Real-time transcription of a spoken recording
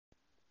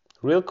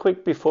Real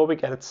quick before we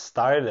get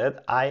started,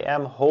 I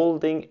am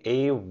holding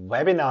a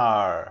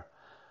webinar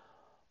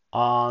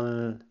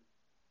on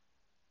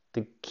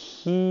the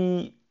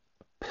key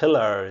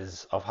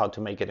pillars of how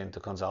to make it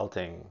into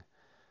consulting,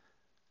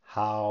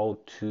 how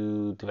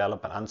to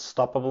develop an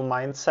unstoppable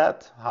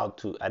mindset, how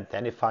to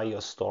identify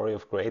your story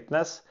of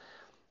greatness,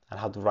 and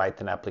how to write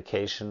an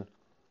application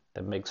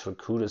that makes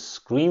recruiters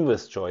scream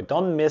with joy.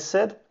 Don't miss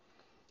it.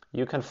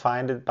 You can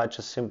find it by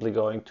just simply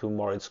going to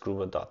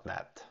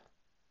moritzgruber.net.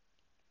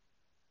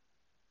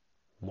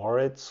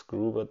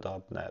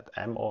 moritzgruber.net,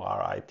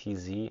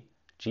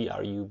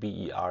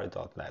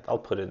 moritzgruber.net. I'll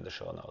put it in the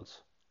show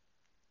notes.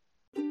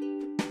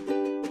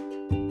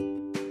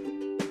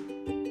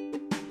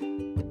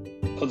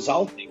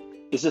 Consulting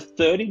is a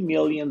 $30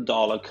 million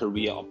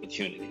career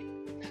opportunity.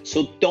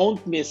 So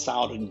don't miss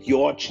out on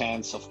your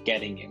chance of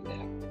getting in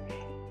there.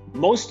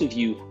 Most of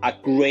you are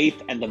great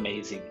and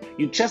amazing.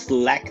 You just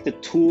lack the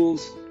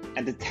tools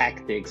and the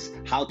tactics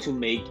how to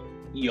make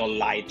your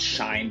light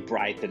shine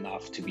bright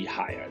enough to be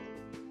hired.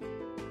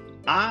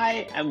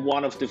 I am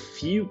one of the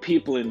few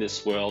people in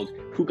this world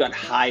who got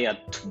hired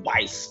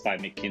twice by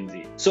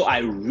McKinsey, so I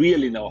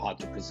really know how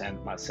to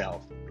present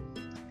myself.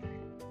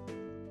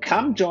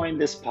 Come join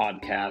this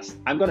podcast.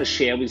 I'm going to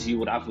share with you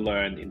what I've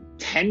learned in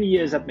 10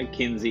 years at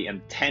McKinsey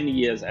and 10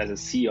 years as a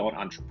CEO and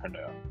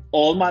entrepreneur.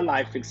 All my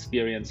life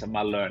experience and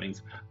my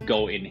learnings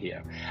go in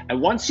here. And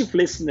once you've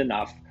listened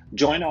enough,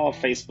 join our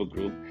Facebook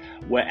group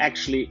where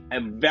actually a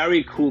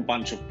very cool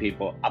bunch of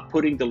people are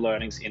putting the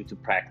learnings into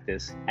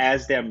practice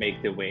as they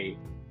make their way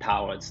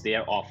towards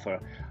their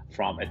offer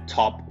from a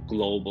top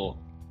global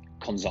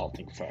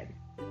consulting firm.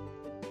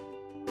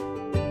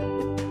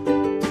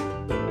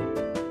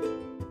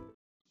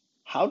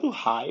 How do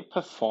high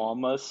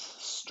performers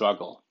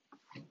struggle?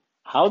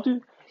 How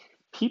do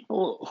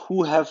people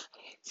who have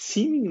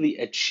seemingly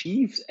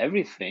achieved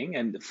everything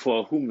and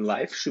for whom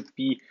life should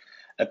be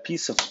a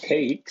piece of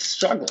cake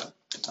struggle?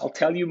 I'll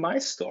tell you my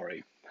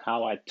story,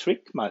 how I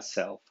tricked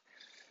myself.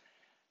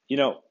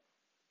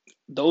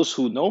 Those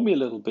who know me a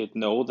little bit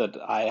know that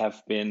I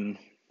have been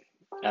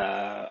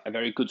a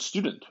very good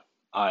student.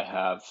 I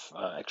have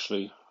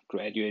actually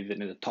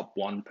graduated in the top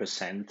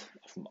 1%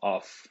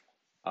 of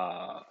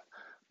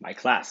my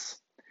class.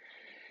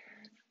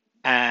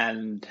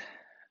 And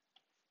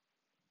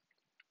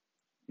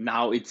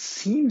now it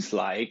seems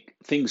like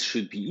things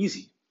should be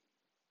easy.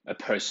 A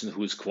person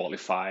who is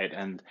qualified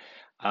and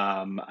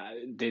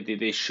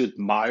they should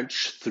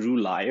march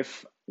through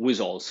life with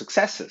all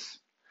successes.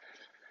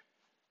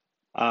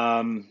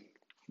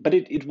 But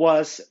it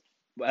was,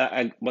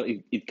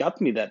 it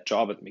got me that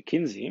job at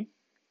McKinsey.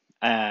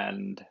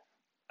 And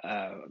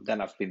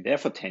then I've been there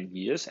for 10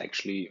 years,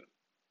 actually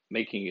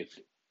making it,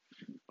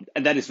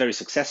 and that is very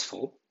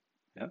successful.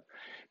 Yeah?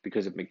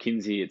 Because at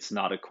McKinsey, it's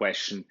not a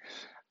question.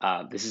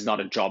 This is not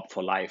a job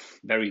for life.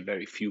 Very,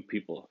 very few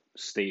people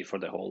stay for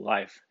their whole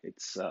life.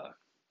 It's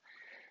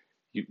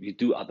you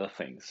do other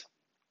things.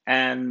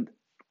 And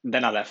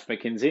then I left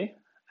McKinsey,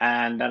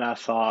 and then I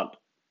thought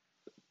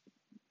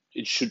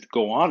it should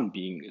go on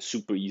being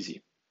super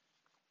easy.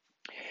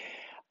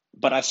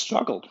 But I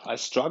struggled. I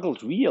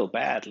struggled real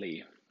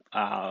badly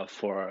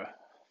for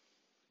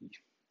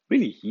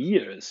really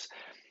years.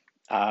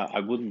 I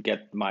wouldn't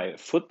get my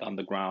foot on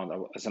the ground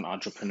as an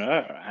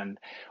entrepreneur, and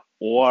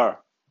or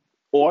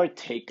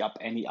take up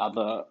any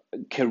other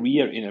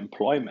career in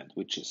employment,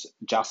 which is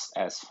just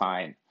as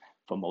fine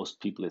for most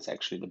people. It's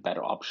actually the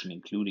better option,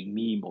 including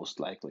me, most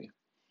likely.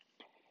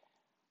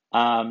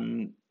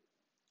 And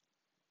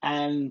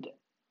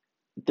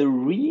the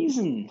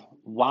reason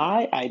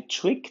why I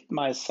tricked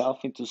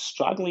myself into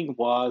struggling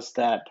was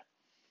that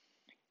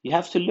you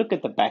have to look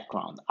at the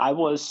background. I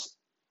was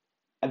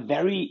a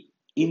very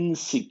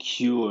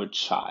insecure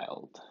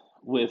child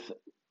with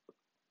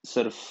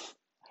sort of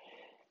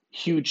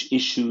huge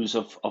issues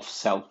of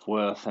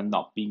self-worth and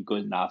not being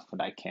good enough,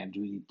 and I can't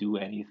really do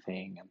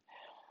anything. And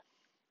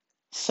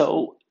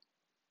so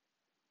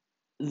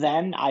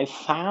then I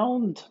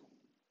found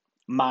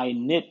my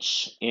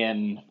niche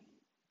in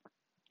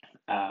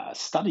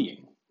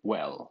studying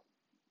well.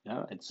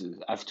 I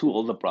have two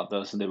older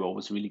brothers, and they were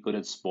always really good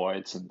at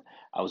sports, and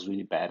I was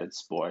really bad at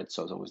sports.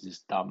 So I was always this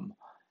dumb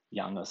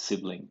younger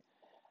sibling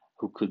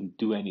who couldn't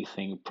do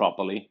anything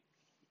properly,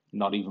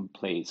 not even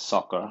play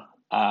soccer.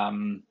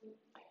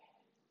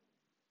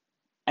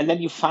 And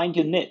then you find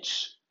your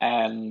niche,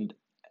 and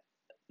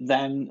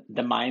then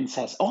the mind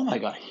says, oh my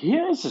God,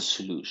 here's a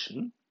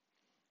solution.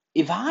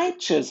 If I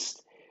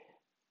just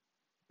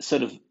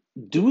sort of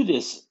do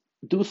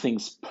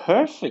things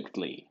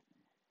perfectly,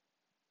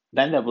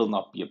 then there will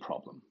not be a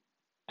problem.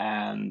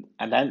 And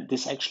then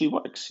this actually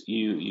works.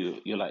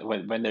 You like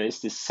when there is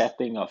this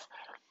setting of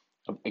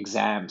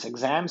exams.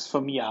 Exams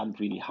for me aren't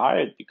really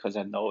hard because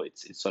I know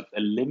it's sort of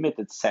a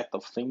limited set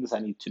of things I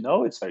need to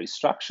know. It's very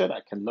structured.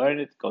 I can learn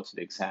it, go to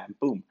the exam,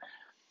 boom.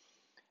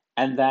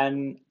 And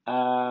then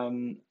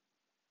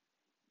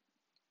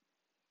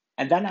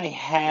I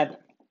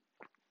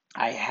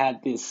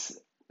had this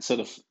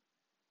sort of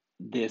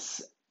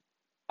this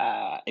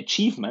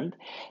achievement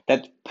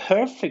that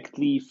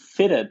perfectly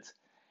fitted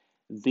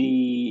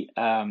the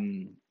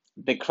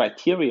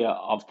criteria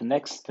of the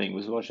next thing,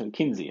 which was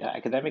McKinsey,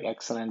 academic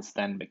excellence,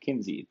 then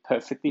McKinsey. It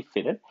perfectly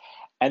fitted,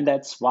 and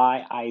that's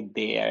why I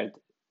dared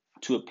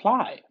to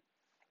apply.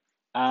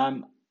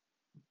 Um,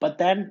 but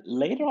then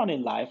later on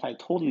in life, I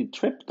totally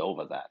tripped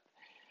over that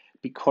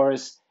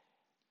because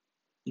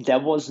there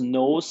was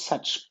no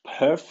such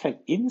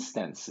perfect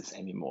instances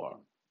anymore.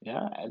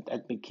 Yeah,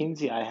 at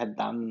McKinsey, I had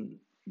done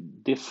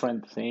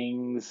different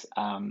things.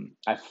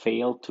 I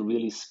failed to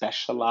really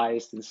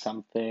specialize in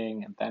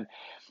something, and then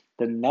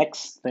the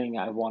next thing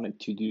I wanted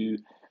to do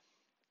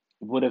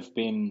would have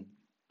been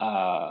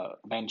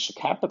venture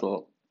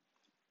capital,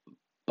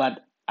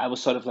 but I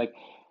was sort of like,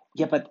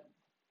 yeah, but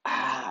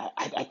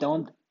I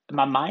don't.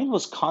 My mind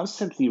was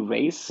constantly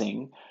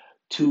racing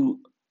to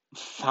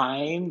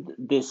find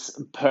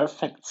this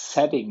perfect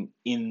setting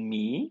in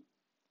me.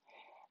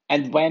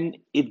 And when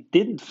it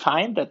didn't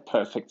find that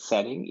perfect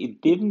setting,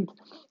 it didn't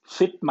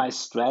fit my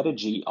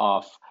strategy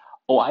of,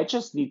 oh, I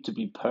just need to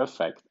be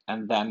perfect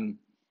and then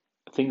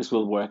things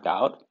will work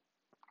out.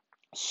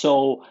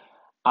 So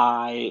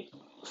I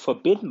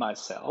forbid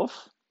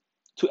myself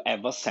to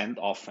ever send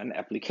off an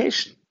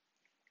application.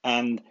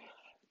 And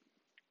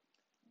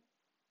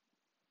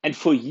and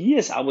for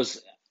years I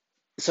was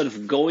sort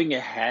of going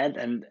ahead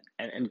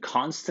and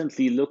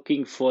constantly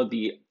looking for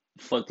the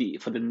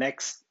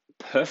next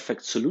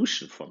perfect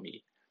solution for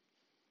me.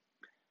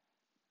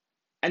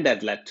 And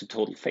that led to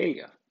total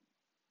failure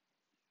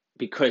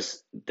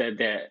because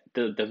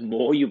the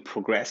more you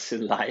progress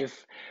in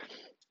life,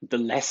 the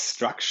less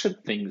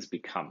structured things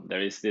become.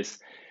 There is this,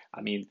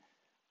 I mean,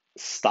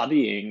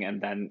 studying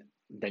and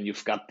then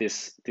you've got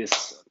this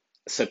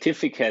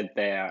certificate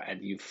there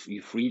and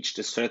you've reached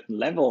a certain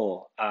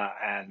level,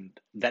 and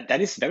that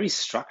is very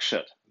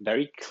structured,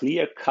 very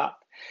clear cut.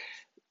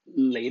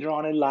 Later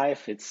on in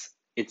life, it's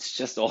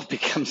just all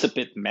becomes a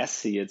bit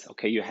messy. It's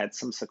okay, you had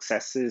some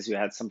successes, you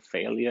had some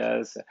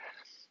failures.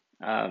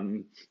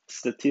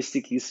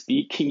 Statistically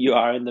speaking, you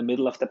are in the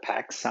middle of the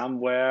pack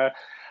somewhere.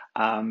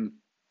 um,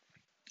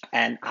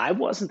 and I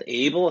wasn't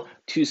able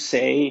to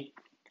say,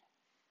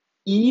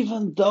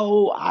 even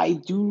though I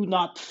do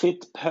not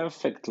fit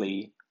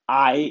perfectly,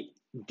 I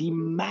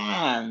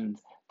demand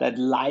that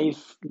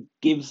life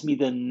gives me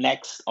the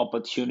next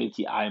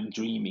opportunity I'm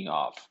dreaming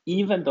of.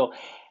 Even though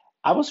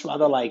I was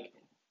rather like,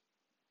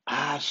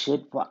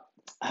 shit, what,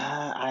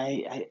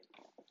 I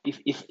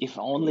if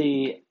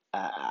only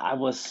I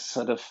was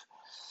sort of,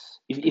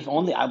 if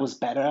only I was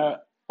better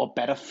or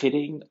better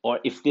fitting, or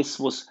if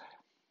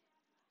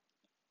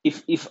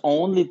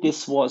only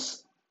this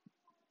was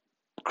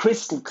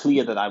crystal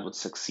clear that I would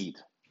succeed.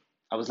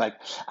 I was like,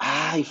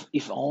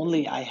 if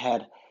only I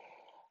had,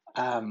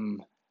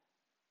 um,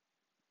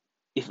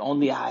 if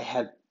only I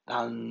had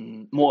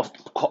done more,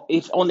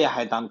 if only I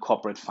had done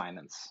corporate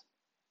finance,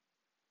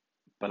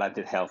 but I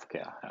did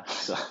healthcare,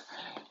 so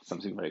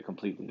something very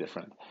completely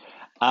different.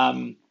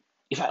 Um,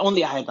 if I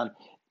only I had done,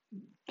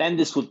 then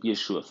this would be a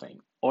sure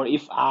thing. Or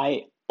if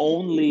I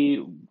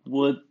only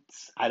would,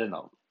 I don't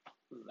know,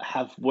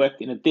 have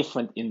worked in a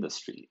different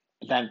industry,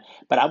 then.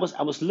 But I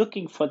was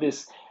looking for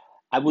this.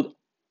 I would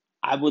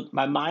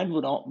my mind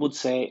would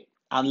say,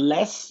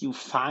 unless you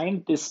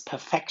find this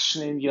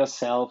perfection in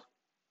yourself,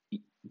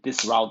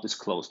 this route is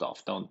closed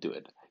off. Don't do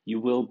it. You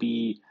will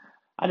be,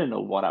 I don't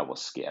know what I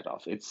was scared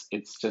of. It's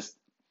just,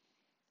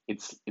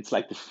 it's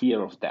like the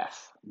fear of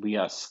death. We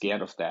are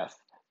scared of death.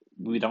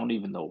 We don't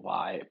even know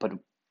why, but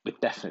we're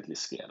definitely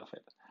scared of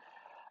it.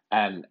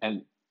 And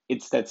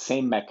it's that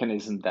same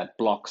mechanism that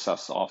blocks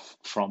us off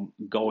from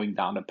going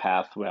down a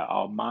path where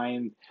our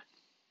mind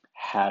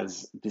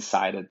has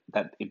decided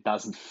that it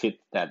doesn't fit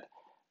that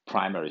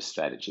primary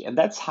strategy. And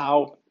that's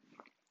how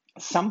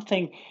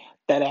something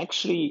that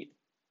actually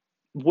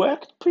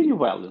worked pretty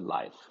well in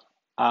life.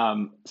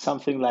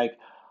 Something like,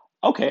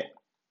 okay,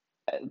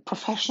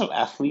 professional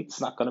athlete's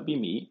not going to be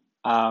me,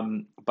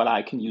 but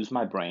I can use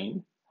my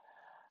brain,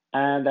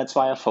 and that's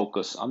why I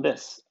focus on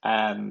this.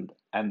 And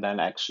then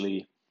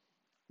actually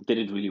did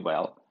it really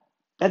well.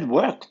 That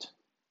worked,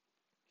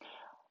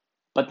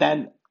 but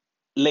then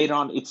later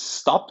on it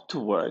stopped to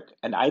work,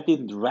 and I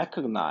didn't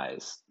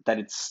recognize that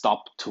it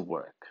stopped to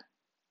work,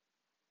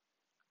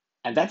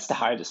 and that's the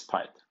hardest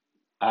part.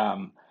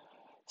 Um,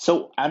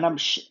 so, and I'm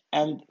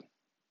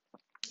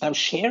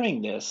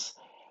sharing this,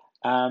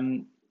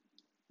 um,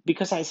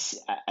 because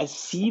I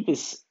see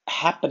this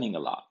happening a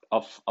lot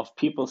of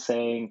people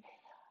saying,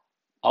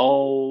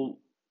 "Oh,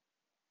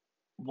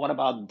 what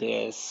about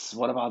this?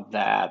 What about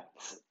that?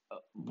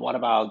 What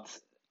about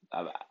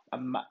uh,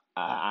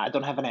 I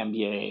don't have an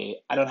MBA.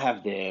 I don't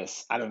have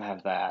this. I don't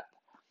have that."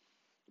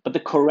 But the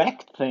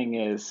correct thing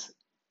is,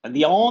 and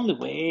the only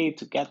way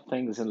to get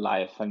things in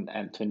life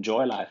and to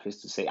enjoy life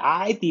is to say,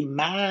 I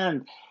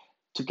demand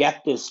to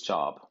get this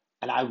job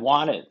and I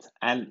want it.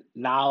 And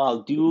now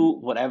I'll do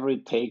whatever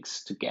it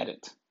takes to get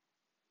it.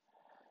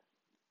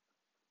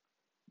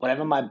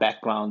 Whatever my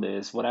background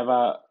is,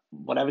 whatever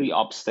the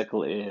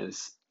obstacle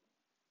is,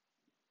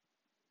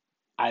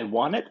 I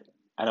want it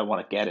and I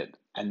want to get it.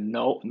 And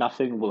no,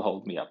 nothing will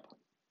hold me up.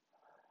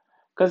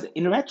 Because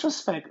in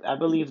retrospect, I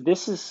believe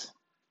this is,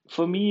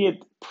 for me,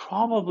 it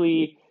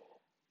probably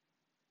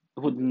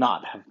would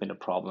not have been a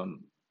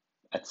problem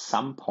at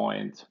some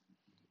point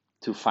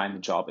to find a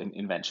job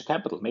in venture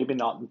capital. Maybe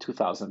not in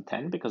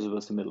 2010 because it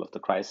was the middle of the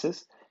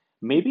crisis.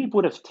 Maybe it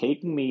would have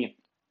taken me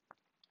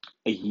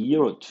a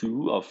year or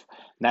two of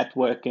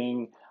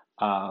networking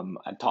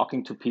and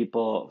talking to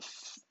people,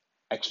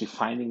 actually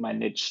finding my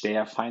niche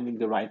there, finding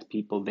the right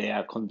people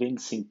there,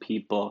 convincing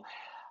people,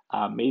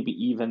 maybe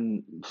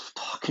even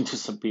talking to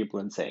some people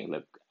and saying,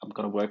 look, I'm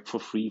going to work for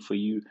free for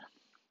you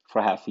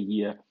for half a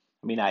year.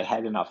 I mean, I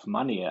had enough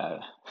money.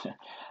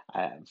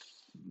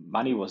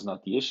 Money was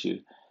not the issue.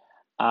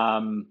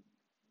 But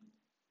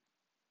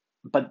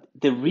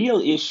the real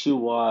issue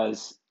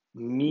was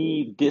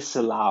me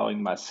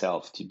disallowing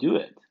myself to do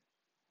it.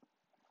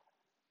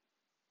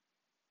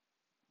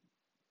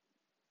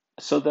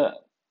 So the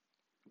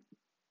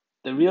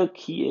real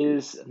key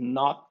is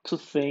not to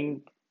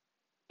think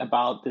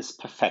about this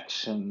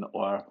perfection,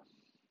 or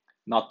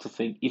not to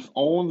think if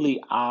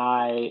only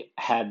I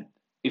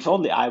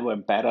were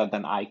better,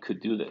 then I could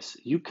do this.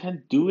 You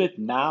can do it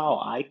now.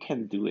 I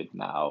can do it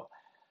now.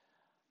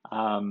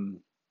 Um,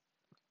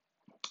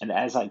 and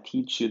as I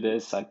teach you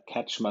this, I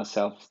catch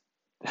myself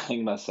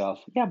telling myself,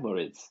 yeah,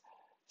 Moritz,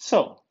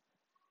 so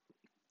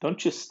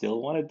don't you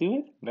still want to do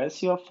it?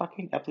 Where's your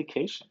fucking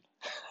application?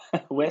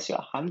 Where's your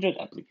 100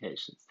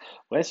 applications?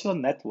 Where's your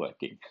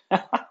networking?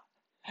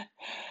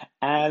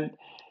 And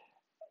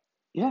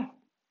yeah,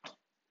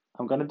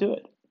 I'm gonna do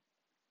it.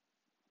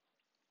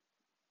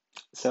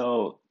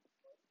 So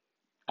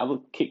I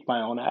will kick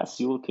my own ass,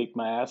 you will kick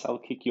my ass, I'll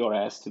kick your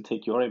ass to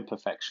take your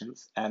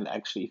imperfections. And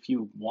actually, if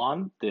you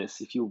want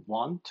this, if you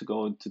want to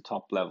go into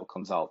top level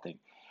consulting,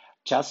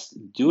 just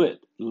do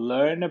it.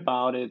 Learn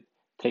about it,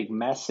 take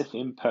massive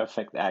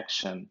imperfect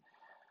action.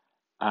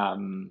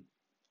 Um,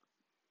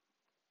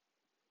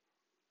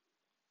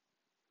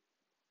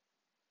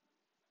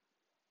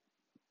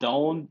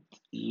 don't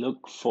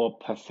look for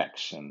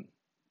perfection.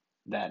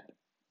 That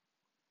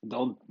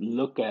don't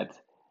look at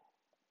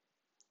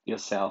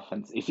yourself,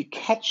 and if you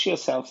catch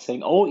yourself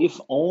saying, oh, if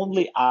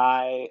only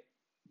I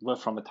were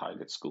from a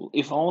target school,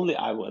 if only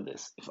I were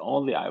this, if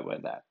only I were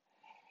that,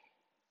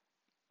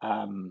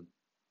 um,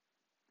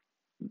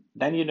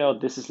 then you know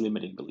this is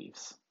limiting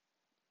beliefs.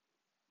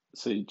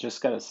 So you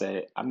just gotta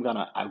say,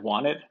 I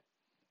want it,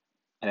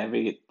 and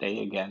every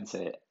day again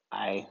say,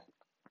 I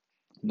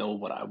know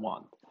what I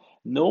want.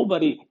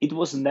 It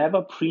was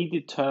never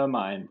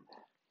predetermined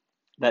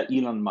that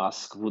Elon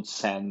Musk would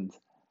send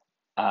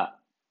uh,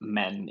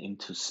 men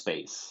into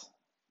space.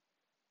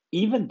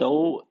 Even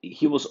though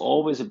he was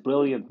always a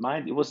brilliant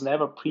mind, it was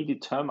never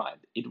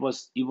predetermined. It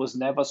was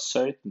never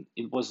certain.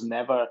 It was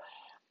never.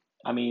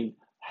 I mean,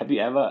 have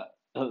you ever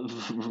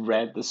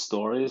read the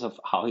stories of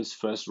how his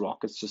first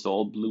rockets just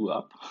all blew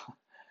up?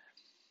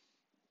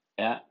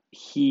 Yeah,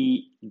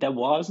 there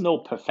was no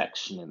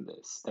perfection in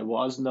this. There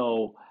was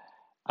no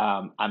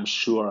I'm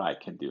sure I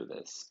can do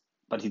this,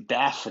 but he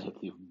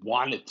definitely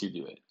wanted to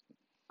do it,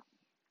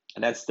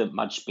 and that's the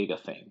much bigger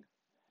thing.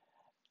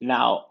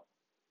 Now,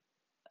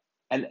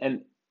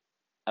 and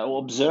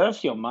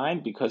observe your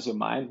mind, because your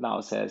mind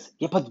now says,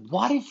 yeah, but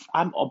what if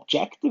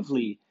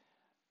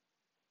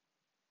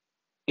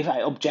if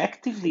I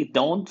objectively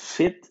don't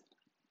fit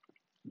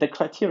the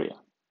criteria?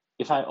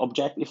 If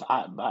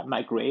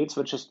my grades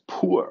were just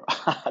poor,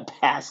 I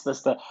passed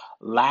as the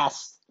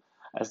last,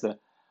 as the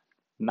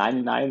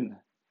 99,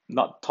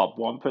 not top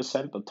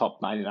 1%, but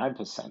top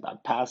 99%. I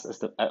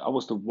passed I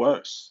was the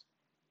worst.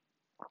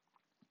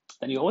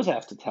 Then you always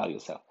have to tell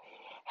yourself,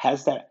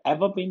 has there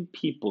ever been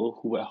people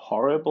who were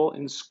horrible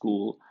in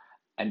school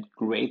and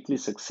greatly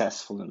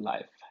successful in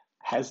life?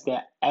 Has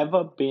there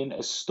ever been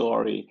a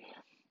story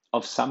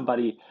of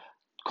somebody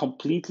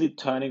completely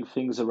turning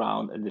things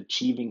around and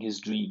achieving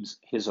his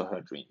or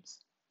her dreams?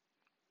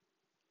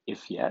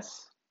 If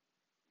yes,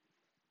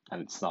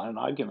 and it's not an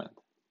argument.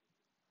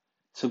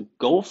 So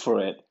go for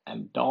it,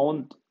 and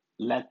don't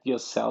let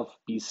yourself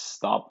be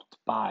stopped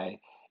by,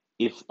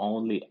 if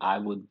only I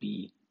would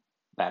be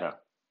better.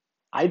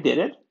 I did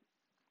it,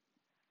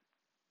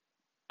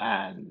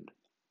 and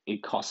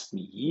it cost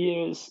me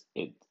years.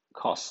 It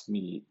cost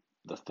me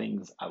the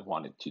things I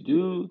wanted to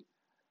do.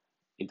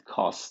 It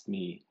cost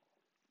me,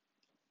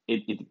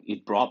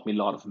 it brought me a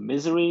lot of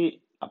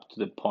misery, up to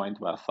the point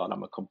where I thought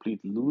I'm a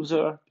complete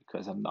loser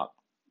because I'm not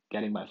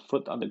getting my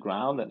foot on the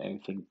ground and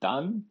anything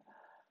done.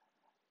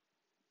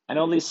 And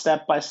only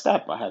step by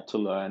step I had to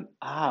learn,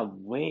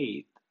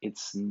 wait,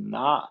 it's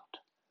not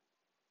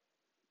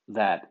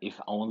that if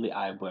only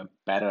I were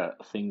better,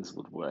 things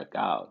would work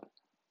out.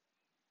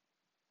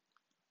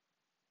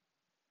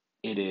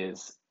 It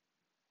is,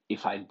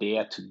 if I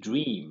dare to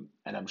dream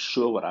and I'm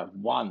sure what I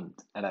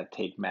want and I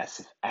take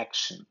massive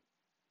action,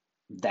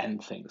 then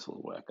things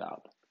will work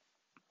out.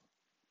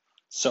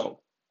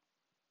 So,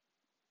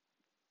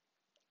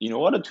 in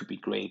order to be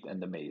great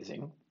and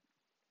amazing,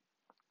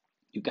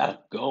 you gotta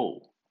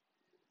go.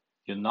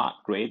 you're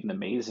not great and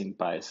amazing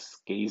by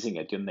gazing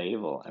at your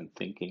navel and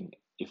thinking,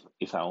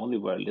 if I only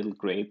were a little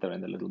greater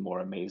and a little more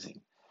amazing,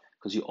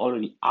 because you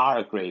already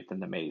are great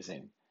and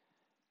amazing,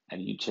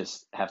 and you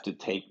just have to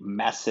take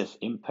massive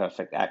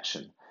imperfect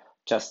action,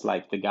 just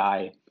like the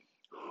guy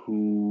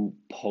who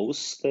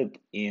posted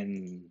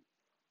in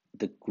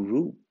the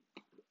group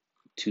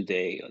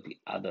today or the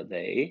other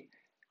day,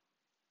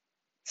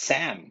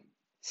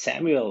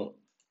 Samuel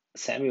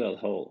Samuel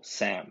Ho,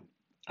 Sam.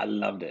 I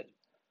loved it.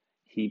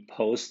 He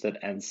posted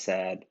and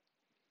said,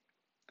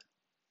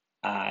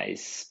 I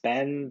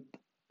spent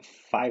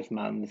 5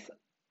 months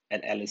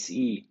at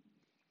LSE,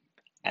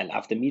 and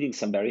after meeting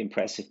some very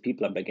impressive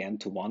people, I began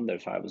to wonder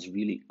if I was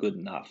really good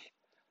enough.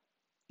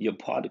 Your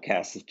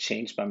podcast has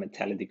changed my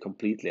mentality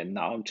completely, and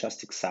now I'm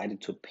just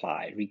excited to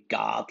apply,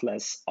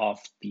 regardless of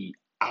the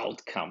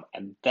outcome.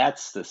 And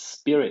that's the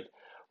spirit.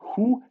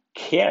 Who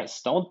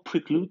cares? Don't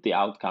preclude the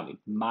outcome. It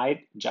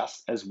might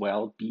just as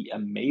well be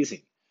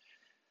amazing.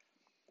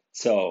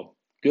 So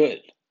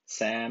good,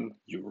 Sam,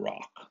 you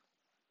rock.